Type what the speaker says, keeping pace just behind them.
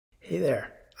Hey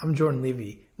there, I'm Jordan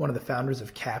Levy, one of the founders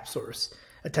of CapSource,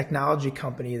 a technology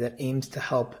company that aims to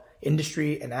help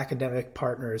industry and academic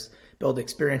partners build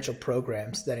experiential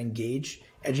programs that engage,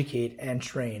 educate, and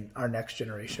train our next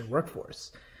generation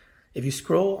workforce. If you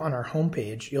scroll on our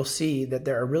homepage, you'll see that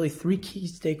there are really three key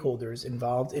stakeholders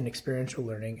involved in experiential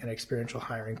learning and experiential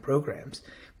hiring programs.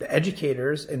 The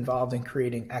educators involved in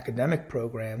creating academic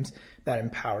programs that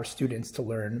empower students to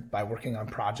learn by working on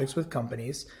projects with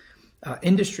companies,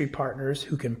 industry partners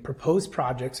who can propose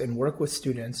projects and work with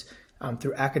students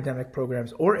through academic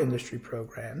programs or industry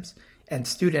programs, and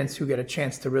students who get a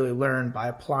chance to really learn by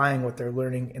applying what they're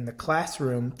learning in the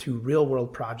classroom to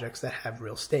real-world projects that have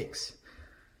real stakes.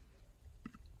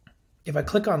 If I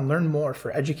click on Learn More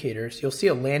for Educators, you'll see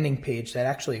a landing page that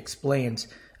actually explains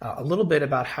a little bit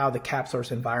about how the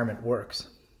CapSource environment works.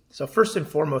 So first and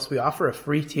foremost, we offer a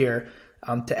free tier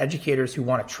to educators who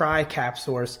want to try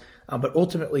CapSource, but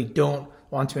ultimately don't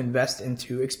want to invest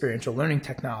into experiential learning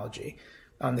technology.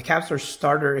 The CapSource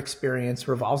starter experience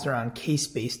revolves around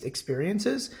case-based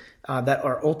experiences that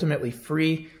are ultimately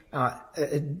free.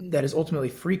 That is ultimately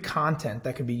free content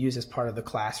that can be used as part of the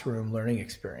classroom learning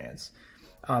experience.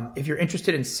 If you're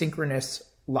interested in synchronous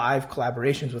live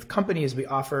collaborations with companies, we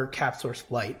offer CapSource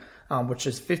Lite, which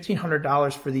is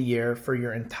 $1,500 for the year for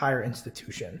your entire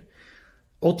institution.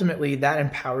 Ultimately, that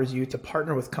empowers you to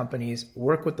partner with companies,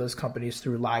 work with those companies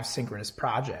through live synchronous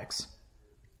projects.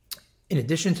 In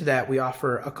addition to that, we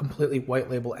offer a completely white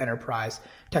label enterprise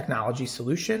technology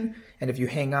solution. And if you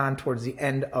hang on towards the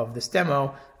end of this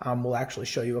demo, we'll actually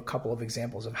show you a couple of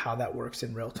examples of how that works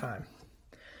in real time.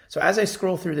 So as I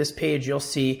scroll through this page, you'll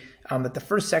see that the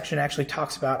first section actually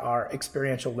talks about our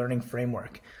experiential learning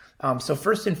framework. So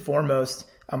first and foremost,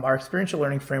 our experiential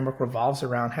learning framework revolves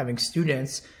around having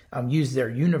students use their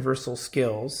universal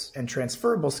skills and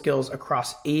transferable skills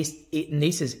across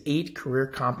NACE's 8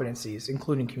 career competencies,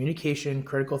 including communication,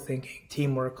 critical thinking,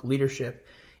 teamwork, leadership,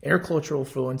 intercultural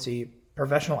fluency,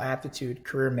 professional aptitude,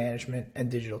 career management,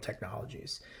 and digital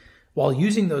technologies. While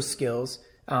using those skills,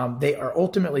 they are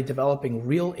ultimately developing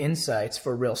real insights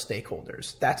for real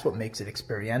stakeholders. That's what makes it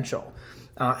experiential.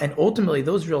 And ultimately,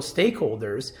 those real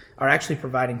stakeholders are actually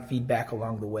providing feedback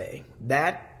along the way.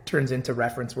 That turns into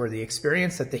reference-worthy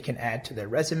experience that they can add to their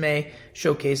resume,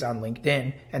 showcase on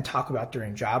LinkedIn, and talk about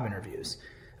during job interviews.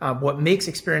 What makes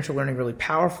experiential learning really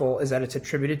powerful is that it's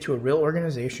attributed to a real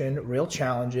organization, real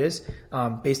challenges,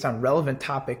 based on relevant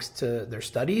topics to their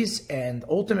studies, and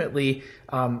ultimately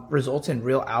results in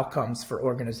real outcomes for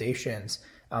organizations,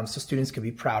 so students can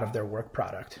be proud of their work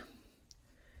product.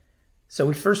 So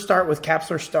we first start with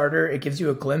CapSource Starter. It gives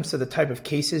you a glimpse of the type of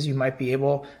cases you might be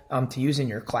able to use in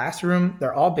your classroom.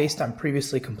 They're all based on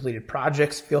previously completed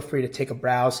projects. Feel free to take a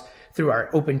browse through our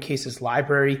open cases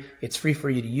library. It's free for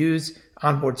you to use,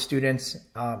 onboard students,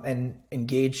 and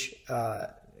engage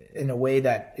in a way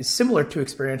that is similar to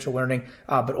experiential learning,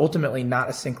 but ultimately not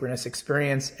a synchronous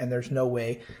experience, and there's no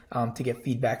way to get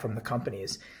feedback from the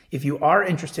companies. If you are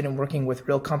interested in working with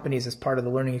real companies as part of the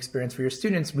learning experience for your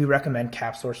students, we recommend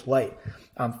CapSource Lite.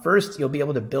 First, you'll be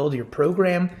able to build your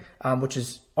program, which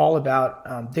is all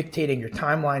about dictating your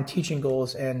timeline, teaching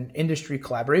goals, and industry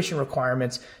collaboration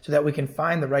requirements so that we can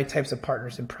find the right types of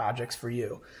partners and projects for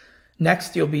you.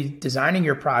 Next, you'll be designing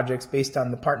your projects based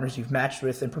on the partners you've matched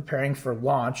with and preparing for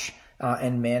launch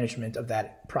and management of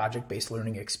that project-based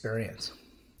learning experience.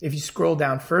 If you scroll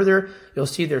down further, you'll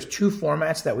see there's 2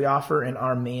 formats that we offer in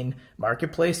our main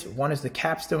marketplace. One is the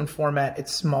capstone format.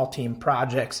 It's small team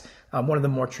projects, one of the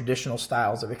more traditional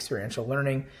styles of experiential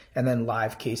learning, and then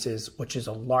live cases, which is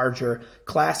a larger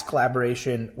class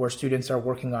collaboration where students are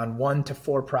working on 1 to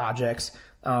 4 projects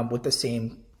with the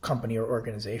same company or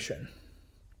organization.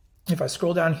 If I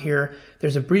scroll down here,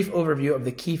 there's a brief overview of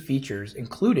the key features,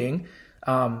 including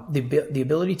the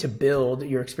ability to build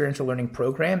your experiential learning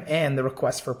program and the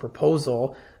request for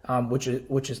proposal, which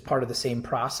is part of the same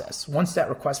process. Once that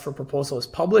request for proposal is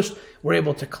published, we're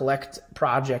able to collect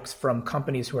projects from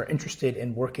companies who are interested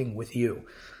in working with you.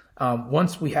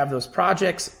 Once we have those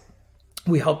projects,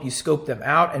 we help you scope them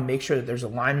out and make sure that there's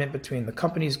alignment between the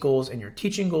company's goals and your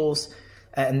teaching goals.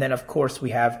 And then, of course,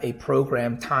 we have a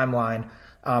program timeline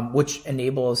which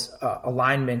enables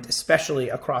alignment, especially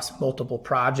across multiple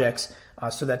projects,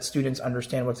 so that students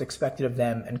understand what's expected of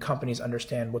them and companies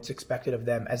understand what's expected of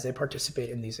them as they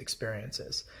participate in these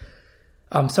experiences.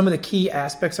 Some of the key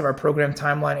aspects of our program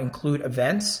timeline include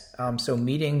events, so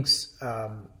meetings,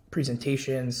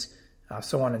 presentations,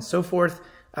 so on and so forth,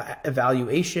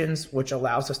 evaluations, which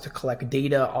allows us to collect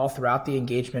data all throughout the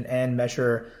engagement and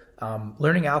measure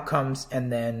learning outcomes,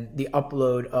 and then the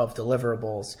upload of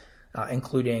deliverables,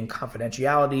 including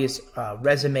confidentialities,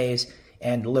 resumes,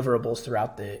 and deliverables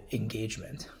throughout the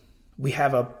engagement. We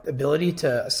have an ability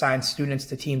to assign students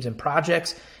to teams and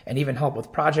projects and even help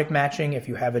with project matching if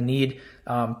you have a need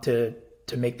to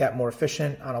make that more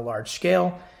efficient on a large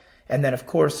scale. And then, of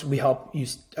course, we help you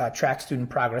track student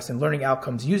progress and learning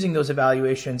outcomes using those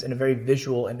evaluations in a very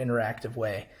visual and interactive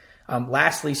way.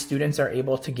 Lastly, students are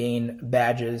able to gain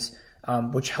badges,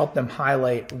 which help them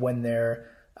highlight when they're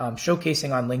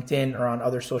showcasing on LinkedIn or on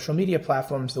other social media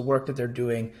platforms the work that they're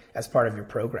doing as part of your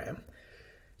program.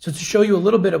 So to show you a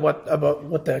little bit about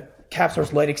what the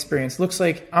CapSource Lite experience looks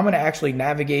like, I'm going to actually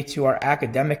navigate to our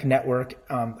academic network.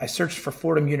 I searched for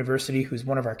Fordham University, who's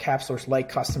one of our CapSource Lite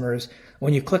customers.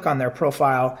 When you click on their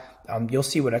profile, you'll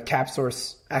see what a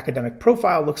CapSource academic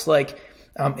profile looks like,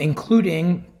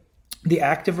 including the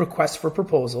active requests for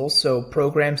proposals, so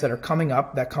programs that are coming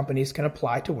up that companies can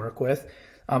apply to work with,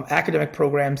 academic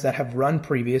programs that have run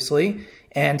previously,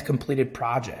 and completed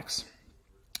projects.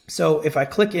 So if I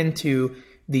click into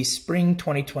the Spring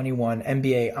 2021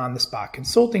 MBA on-the-spot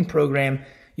consulting program,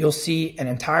 you'll see an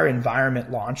entire environment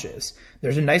launches.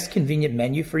 There's a nice convenient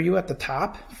menu for you at the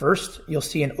top. First, you'll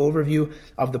see an overview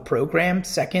of the program.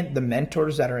 Second, the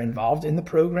mentors that are involved in the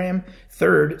program.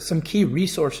 Third, some key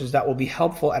resources that will be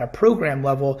helpful at a program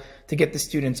level to get the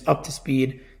students up to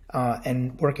speed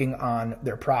and working on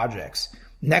their projects.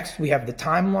 Next, we have the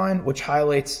timeline, which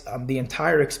highlights the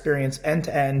entire experience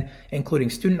end-to-end, including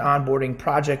student onboarding,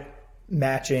 project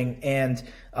matching, and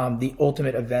the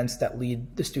ultimate events that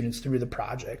lead the students through the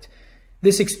project.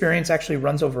 This experience actually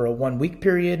runs over a 1-week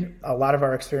period. A lot of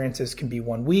our experiences can be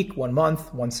 1 week, 1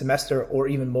 month, 1 semester, or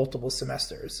even multiple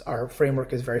semesters. Our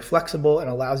framework is very flexible and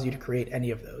allows you to create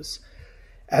any of those.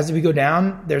 As we go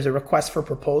down, there's a request for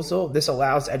proposal. This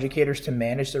allows educators to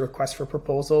manage the request for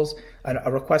proposals. A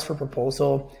request for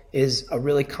proposal is a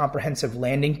really comprehensive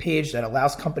landing page that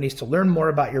allows companies to learn more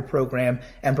about your program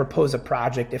and propose a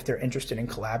project if they're interested in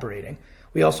collaborating.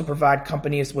 We also provide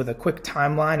companies with a quick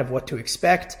timeline of what to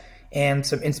expect and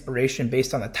some inspiration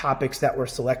based on the topics that were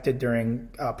selected during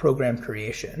program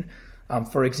creation.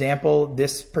 For example,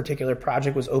 this particular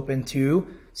project was open to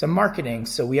some marketing.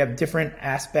 So we have different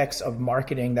aspects of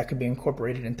marketing that could be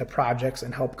incorporated into projects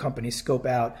and help companies scope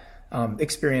out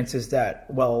experiences that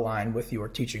well align with your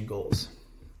teaching goals.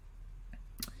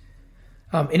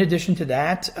 In addition to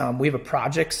that, we have a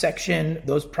project section.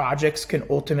 Those projects can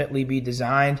ultimately be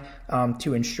designed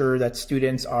to ensure that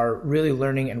students are really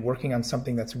learning and working on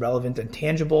something that's relevant and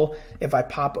tangible. If I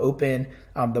pop open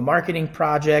the marketing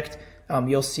project,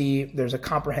 you'll see there's a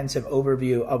comprehensive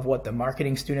overview of what the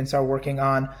marketing students are working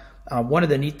on. One of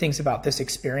the neat things about this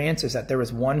experience is that there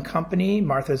was one company,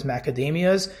 Martha's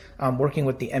Macadamias, working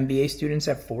with the MBA students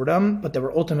at Fordham, but there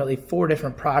were ultimately 4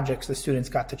 different projects the students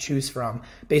got to choose from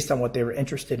based on what they were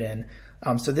interested in.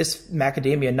 So this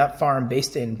macadamia nut farm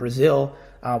based in Brazil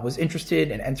was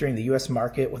interested in entering the US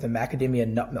market with a macadamia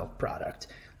nut milk product.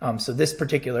 So this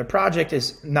particular project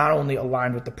is not only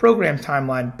aligned with the program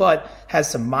timeline, but has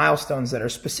some milestones that are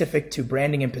specific to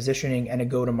branding and positioning and a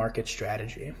go-to-market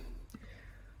strategy.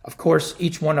 Of course,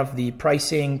 each one of the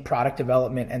pricing, product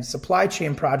development, and supply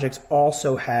chain projects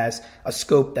also has a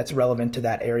scope that's relevant to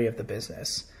that area of the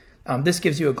business. This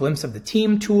gives you a glimpse of the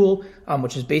team tool,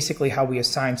 which is basically how we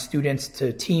assign students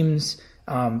to teams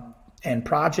and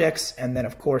projects. And then,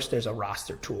 of course, there's a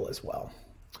roster tool as well.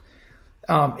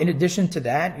 In addition to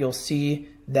that, you'll see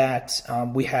that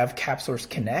we have CapSource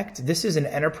Connect. This is an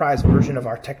enterprise version of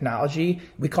our technology.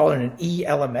 We call it an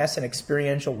ELMS, an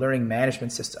experiential learning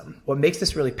management system. What makes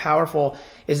this really powerful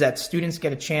is that students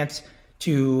get a chance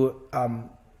to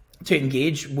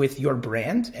engage with your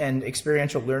brand and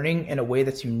experiential learning in a way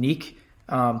that's unique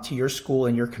to your school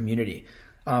and your community.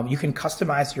 You can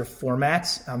customize your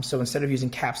formats. So instead of using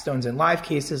capstones and live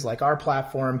cases like our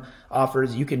platform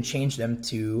offers, you can change them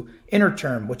to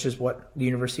interterm, which is what the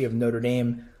University of Notre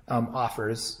Dame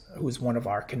offers, who's one of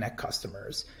our Connect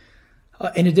customers.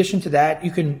 In addition to that,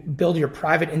 you can build your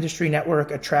private industry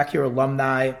network, attract your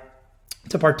alumni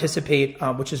to participate,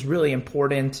 which is really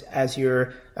important as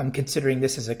you're considering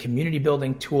this as a community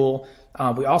building tool.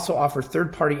 We also offer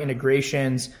third-party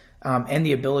integrations and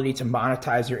the ability to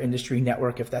monetize your industry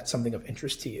network if that's something of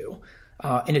interest to you.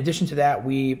 In addition to that,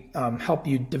 we help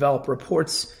you develop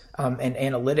reports and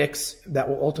analytics that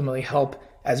will ultimately help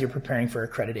as you're preparing for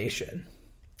accreditation.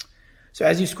 So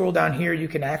as you scroll down here, you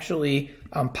can actually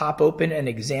pop open an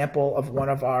example of one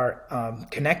of our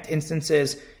Connect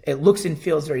instances. It looks and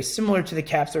feels very similar to the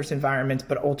CapSource environment,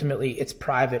 but ultimately it's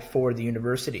private for the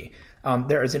university.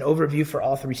 There is an overview for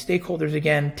all three stakeholders,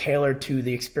 again, tailored to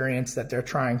the experience that they're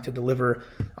trying to deliver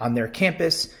on their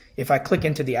campus. If I click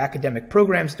into the academic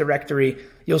programs directory,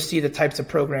 you'll see the types of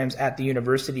programs at the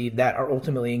university that are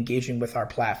ultimately engaging with our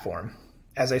platform.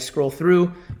 As I scroll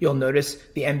through, you'll notice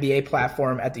the MBA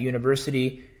platform at the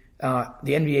university. The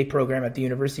MBA program at the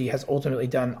university has ultimately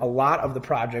done a lot of the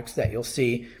projects that you'll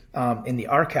see in the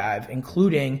archive,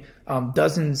 including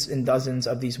dozens and dozens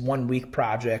of these one-week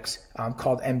projects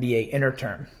called MBA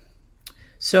Interterm.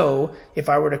 So if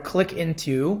I were to click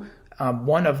into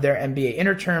one of their MBA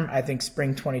Interterm, I think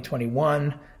Spring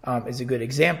 2021 is a good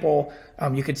example.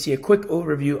 You could see a quick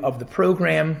overview of the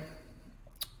program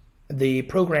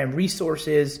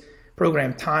resources,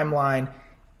 program timeline,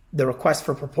 the request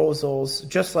for proposals,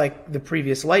 just like the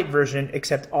previous light version,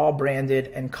 except all branded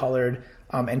and colored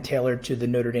and tailored to the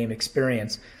Notre Dame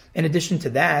experience. In addition to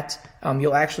that,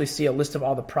 you'll actually see a list of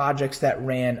all the projects that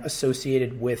ran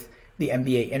associated with the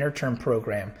MBA Interterm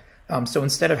program. So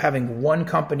instead of having one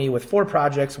company with 4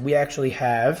 projects, we actually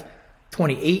have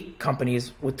 28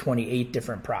 companies with 28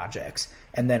 different projects,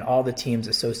 and then all the teams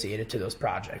associated to those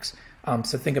projects.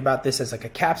 So think about this as like a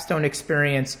capstone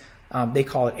experience. They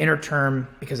call it interterm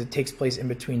because it takes place in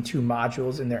between 2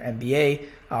 modules in their MBA,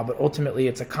 but ultimately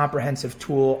it's a comprehensive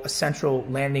tool, a central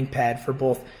landing pad for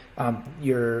both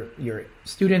your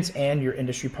students and your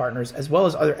industry partners, as well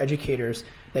as other educators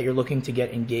that you're looking to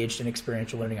get engaged in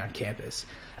experiential learning on campus.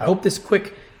 I hope this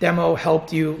quick demo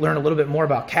helped you learn a little bit more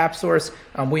about CapSource.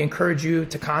 We encourage you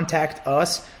to contact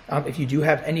us if you do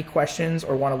have any questions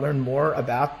or want to learn more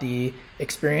about the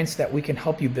experience that we can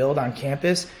help you build on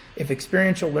campus. If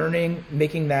experiential learning,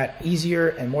 making that easier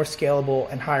and more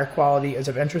scalable and higher quality is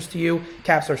of interest to you,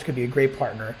 CapSource could be a great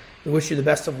partner. We wish you the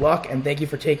best of luck, and thank you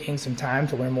for taking some time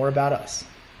to learn more about us.